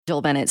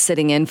Jill Bennett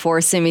sitting in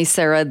for Simi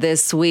Sara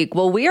this week.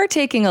 Well, we are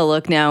taking a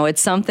look now at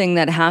something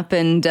that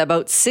happened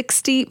about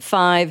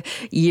 65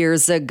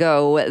 years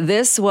ago.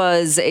 This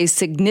was a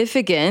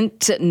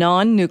significant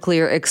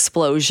non-nuclear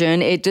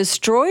explosion. It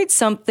destroyed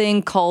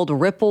something called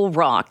Ripple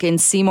Rock in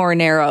Seymour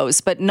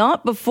Narrows, but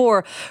not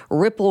before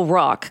Ripple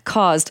Rock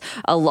caused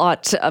a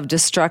lot of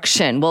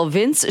destruction. Well,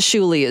 Vince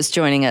Sciulli is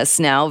joining us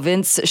now.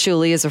 Vince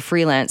Sciulli is a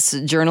freelance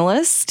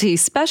journalist. He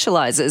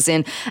specializes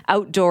in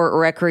outdoor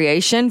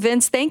recreation.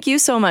 Vince, thank you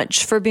so much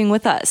for being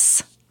with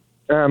us.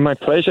 My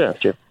pleasure,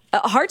 Jeff.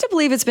 Hard to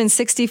believe it's been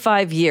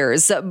 65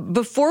 years.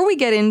 Before we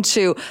get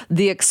into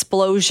the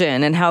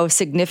explosion and how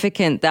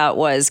significant that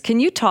was, can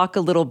you talk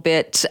a little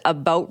bit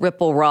about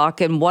Ripple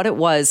Rock and what it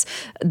was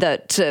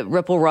that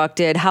Ripple Rock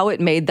did, how it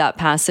made that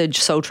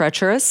passage so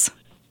treacherous?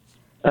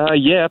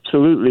 Yeah,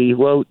 absolutely.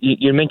 Well,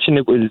 you mentioned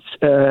it was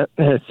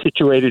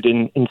situated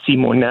in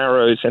Seymour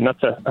Narrows, and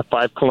that's a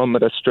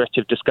 5-kilometre stretch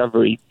of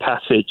Discovery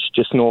Passage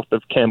just north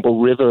of Campbell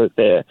River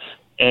there.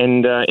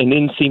 And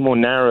in Seymour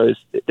Narrows,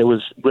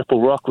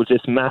 Ripple Rock was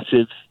this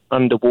massive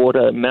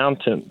underwater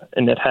mountain,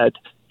 and it had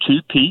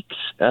 2 peaks.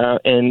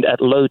 And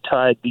at low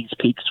tide, these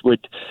peaks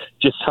would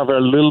just hover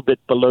a little bit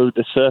below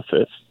the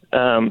surface.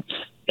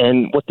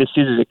 And what this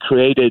is it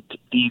created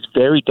these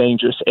very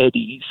dangerous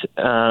eddies,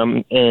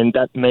 and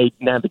that made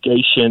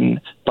navigation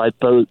by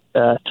boat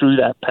through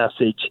that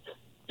passage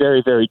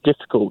very, very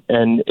difficult.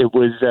 And it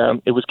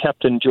was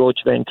Captain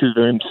George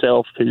Vancouver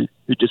himself who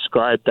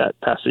described that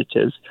passage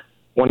as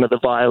one of the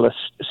vilest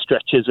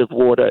stretches of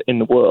water in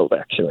the world,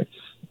 actually.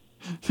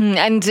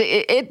 And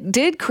it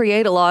did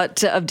create a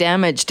lot of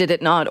damage, did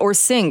it not? Or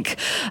sink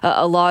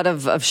a lot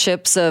of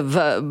ships of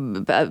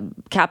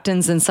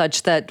captains and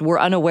such that were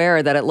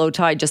unaware that at low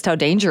tide just how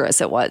dangerous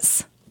it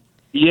was.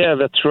 Yeah,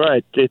 that's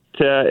right. It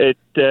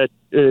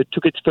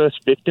took its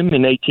first victim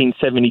in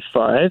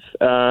 1875.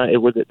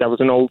 That was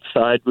an old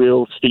side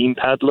reel steam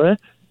paddler.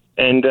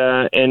 And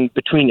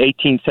between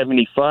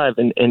 1875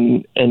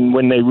 and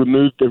when they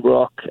removed the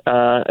rock,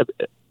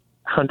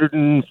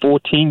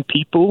 114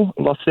 people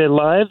lost their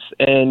lives,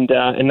 and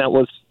that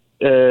was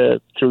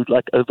through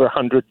like over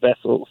 100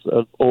 vessels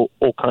of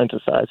all kinds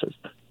of sizes.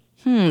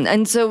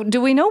 And so,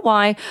 do we know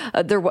why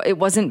it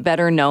wasn't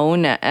better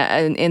known?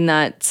 In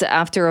that,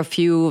 after a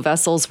few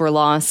vessels were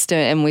lost,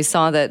 and we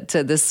saw that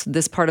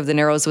this part of the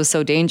Narrows was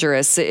so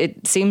dangerous,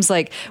 it seems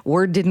like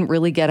word didn't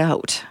really get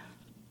out.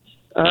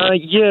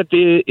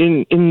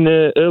 In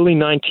the early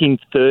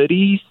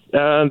 1930s,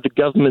 the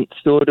government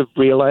sort of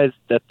realized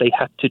that they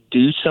had to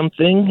do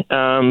something,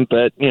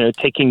 but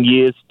taking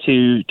years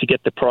to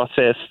get the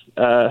process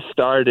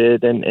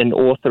started and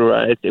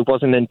authorized. It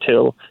wasn't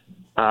until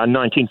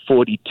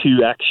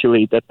 1942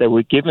 actually that they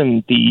were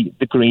given the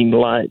green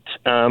light,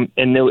 and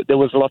there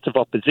was lots of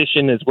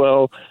opposition as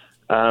well.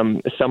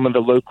 Some of the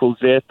locals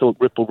there thought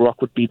Ripple Rock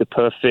would be the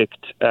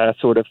perfect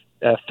sort of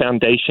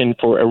foundation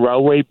for a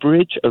railway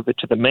bridge over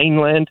to the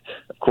mainland.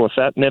 Of course,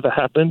 that never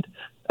happened.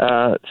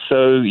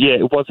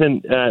 It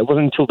wasn't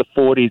until the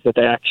 40s that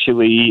they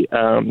actually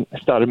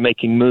started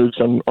making moves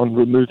on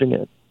removing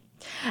it.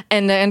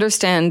 And I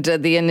understand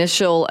the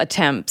initial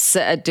attempts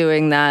at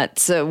doing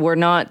that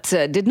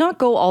did not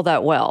go all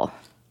that well.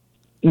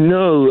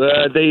 No,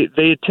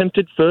 they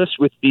attempted first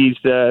with these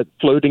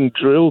floating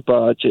drill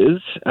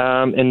barges,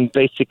 and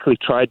basically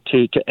tried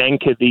to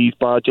anchor these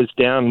barges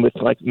down with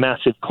like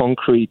massive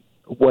concrete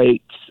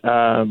weights,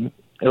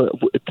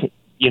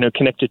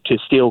 connected to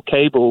steel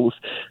cables,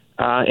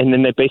 and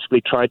then they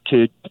basically tried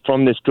to,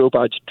 from this drill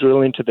barge,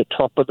 drill into the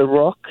top of the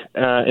rock,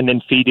 and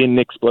then feed in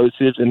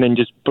explosives, and then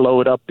just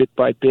blow it up bit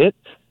by bit.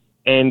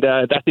 And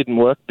that didn't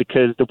work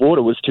because the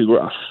water was too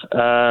rough.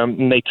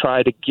 And they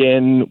tried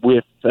again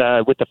with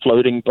the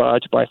floating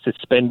barge by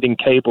suspending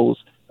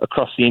cables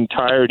across the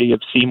entirety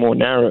of Seymour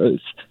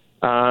Narrows.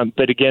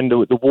 But again,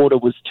 the water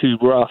was too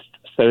rough,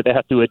 so they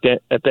had to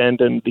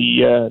abandon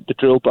the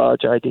drill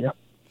barge idea.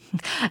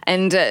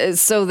 And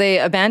so they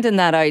abandoned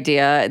that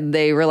idea.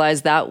 They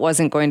realized that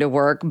wasn't going to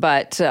work.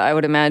 But I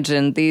would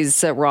imagine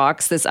these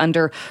rocks, this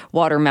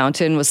underwater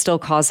mountain, was still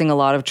causing a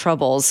lot of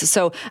troubles.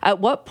 So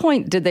at what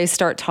point did they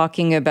start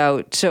talking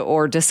about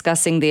or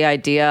discussing the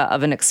idea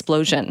of an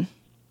explosion?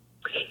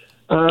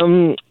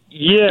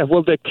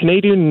 The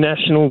Canadian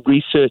National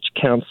Research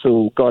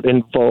Council got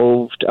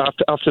involved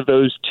after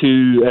those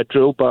 2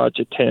 drill barge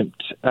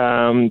attempts.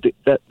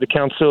 The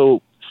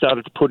council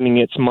started putting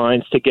its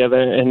minds together,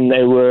 and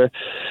they were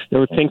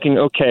thinking,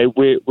 okay,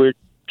 we're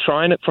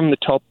trying it from the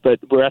top, but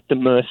we're at the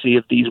mercy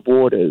of these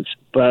waters.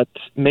 But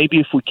maybe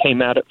if we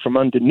came at it from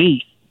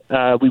underneath,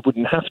 we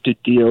wouldn't have to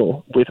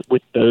deal with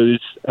those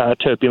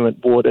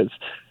turbulent waters.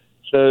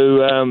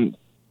 So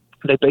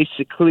they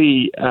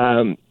basically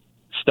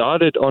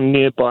started on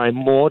nearby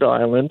Maud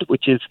Island,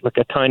 which is like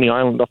a tiny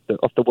island off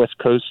the west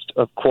coast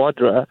of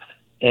Quadra,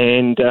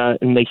 and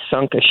they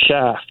sunk a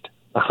shaft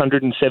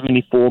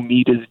 174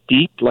 meters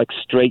deep, like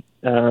straight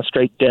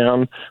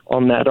down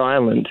on that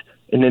island.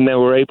 And then they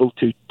were able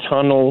to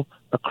tunnel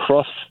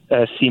across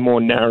Seymour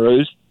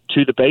Narrows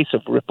to the base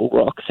of Ripple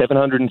Rock,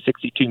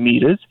 762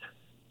 meters,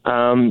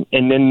 And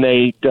then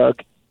they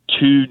dug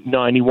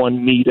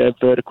 291-meter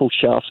vertical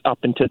shafts up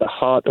into the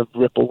heart of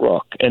Ripple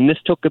Rock. And this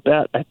took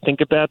about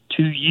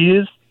 2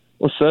 years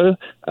or so.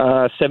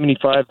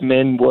 75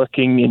 men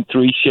working in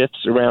 3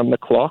 shifts around the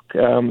clock.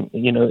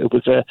 It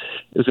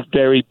was a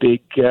very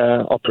big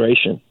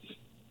operation.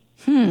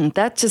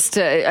 That just,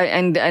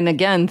 and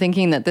again,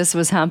 thinking that this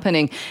was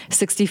happening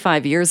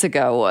 65 years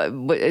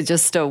ago,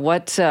 just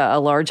what a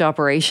large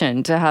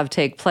operation to have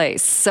take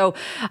place. So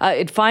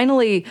it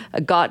finally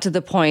got to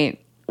the point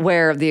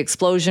where the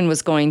explosion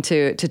was going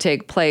to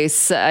take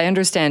place. I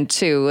understand,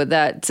 too,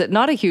 that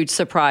not a huge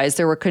surprise.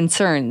 There were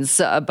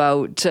concerns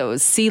about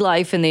sea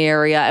life in the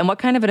area and what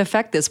kind of an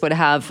effect this would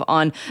have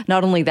on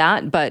not only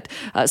that, but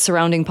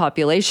surrounding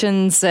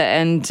populations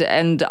and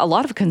a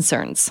lot of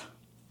concerns.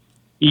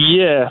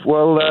 Yeah,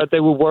 well, they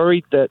were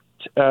worried that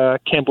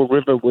Campbell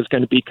River was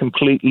going to be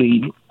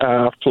completely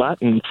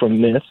flattened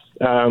from this,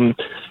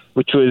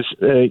 which was,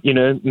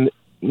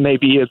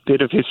 maybe a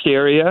bit of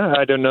hysteria.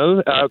 I don't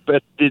know,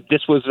 but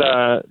this was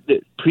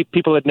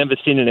people had never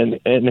seen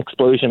an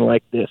explosion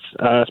like this,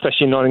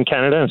 especially not in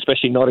Canada, and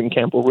especially not in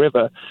Campbell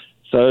River.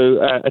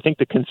 So I think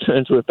the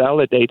concerns were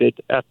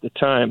validated at the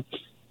time.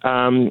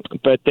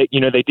 But they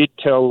did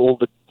tell all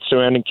the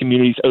surrounding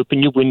communities,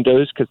 open your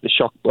windows because the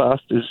shock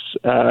blast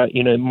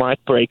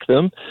might break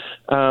them.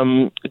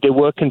 There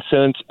were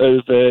concerns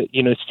over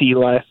sea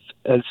life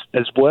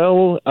as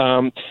well.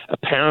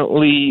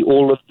 Apparently,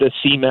 all of the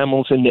sea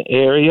mammals in the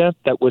area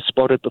that were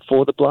spotted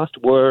before the blast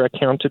were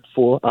accounted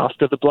for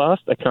after the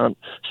blast. I can't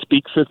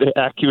speak for the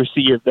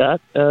accuracy of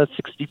that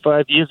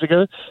 65 years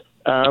ago.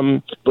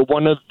 But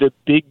one of the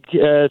big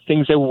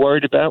things they were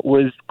worried about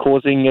was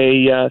causing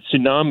a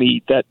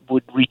tsunami that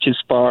would reach as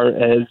far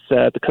as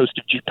the coast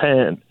of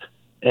Japan.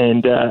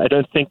 And I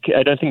don't think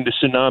the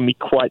tsunami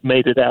quite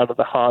made it out of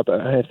the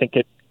harbor. I think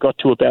it got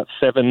to about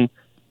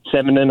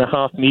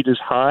 7.5 meters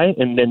high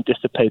and then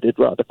dissipated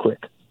rather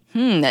quick.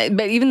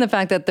 But even the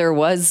fact that there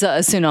was a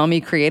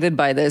tsunami created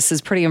by this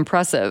is pretty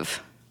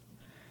impressive.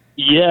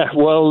 Yeah,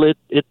 well,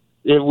 it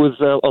was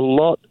a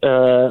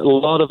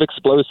lot of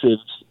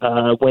explosives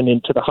went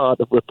into the heart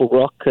of Ripple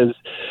Rock because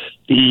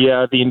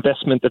the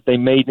investment that they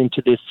made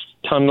into this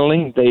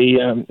tunneling, they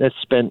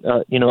spent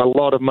a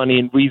lot of money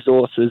and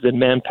resources and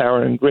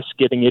manpower and risk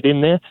getting it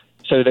in there.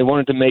 So they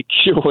wanted to make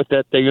sure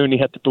that they only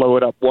had to blow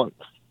it up once.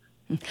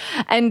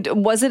 And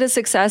was it a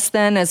success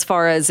then as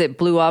far as it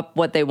blew up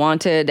what they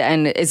wanted?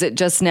 And is it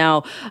just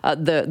now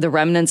the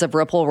remnants of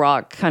Ripple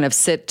Rock kind of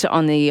sit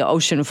on the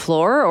ocean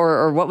floor?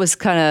 Or what was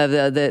kind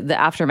of the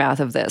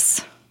aftermath of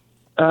this?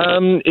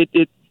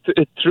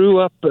 It threw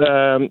up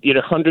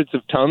hundreds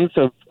of tons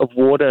of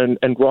water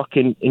and rock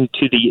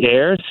into the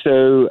air.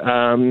 So,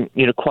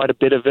 quite a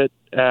bit of it,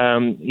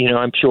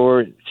 I'm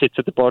sure sits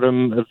at the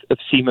bottom of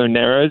Simo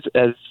Narrows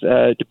as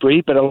debris,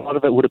 but a lot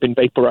of it would have been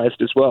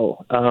vaporized as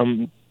well.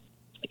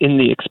 In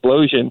the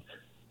explosion,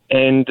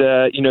 and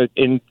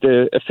in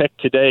the effect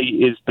today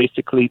is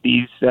basically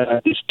these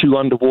 2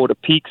 underwater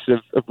peaks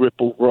of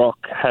Ripple Rock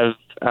have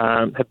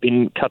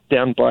been cut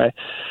down by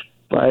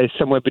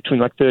somewhere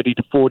between like 30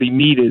 to 40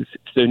 meters.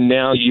 So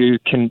now you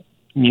can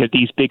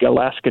these big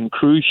Alaskan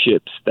cruise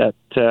ships that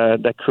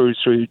cruise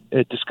through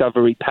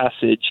Discovery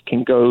Passage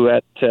can go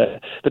at,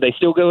 but they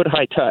still go at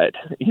high tide.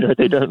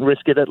 They don't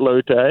risk it at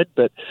low tide,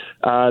 but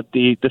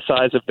the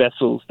size of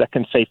vessels that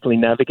can safely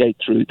navigate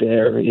through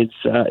there is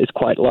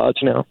quite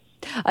large now.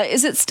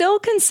 Is it still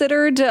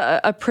considered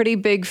a pretty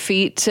big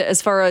feat as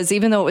far as,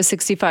 even though it was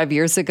 65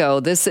 years ago,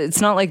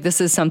 it's not like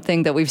this is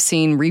something that we've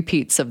seen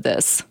repeats of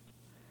this?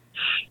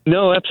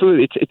 No,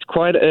 absolutely. It's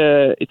quite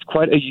a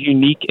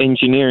unique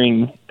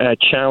engineering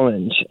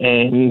challenge,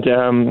 and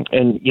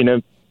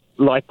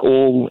like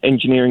all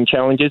engineering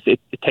challenges, it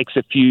takes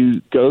a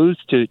few goes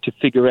to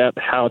figure out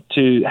how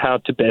to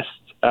best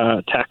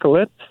tackle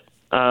it.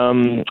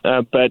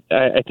 But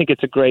I think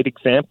it's a great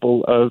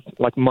example of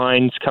like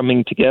minds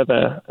coming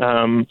together,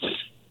 and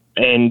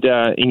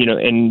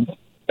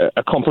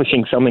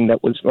accomplishing something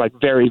that was like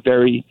very,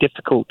 very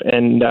difficult,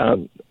 and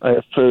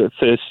for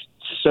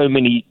so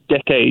many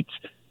decades,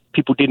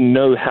 people didn't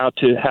know how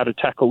to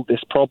tackle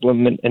this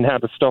problem and how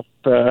to stop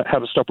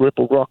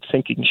Ripple Rock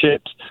sinking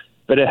ships.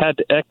 But it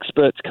had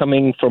experts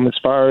coming from as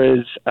far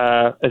as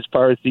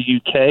the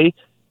UK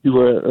who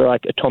were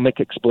like atomic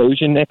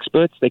explosion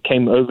experts. They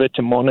came over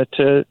to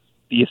monitor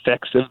the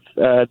effects of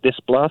this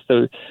blast.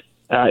 So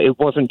it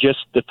wasn't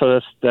just the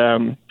first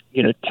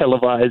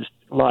televised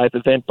live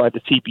event by the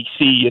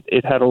CBC.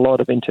 It had a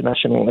lot of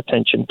international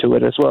attention to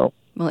it as well.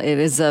 Well, it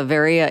is a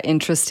very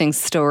interesting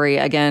story.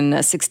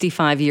 Again,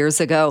 65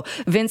 years ago.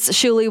 Vince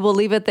Schuele, we'll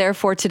leave it there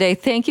for today.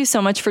 Thank you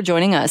so much for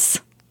joining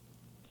us.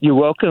 You're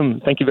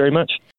welcome. Thank you very much.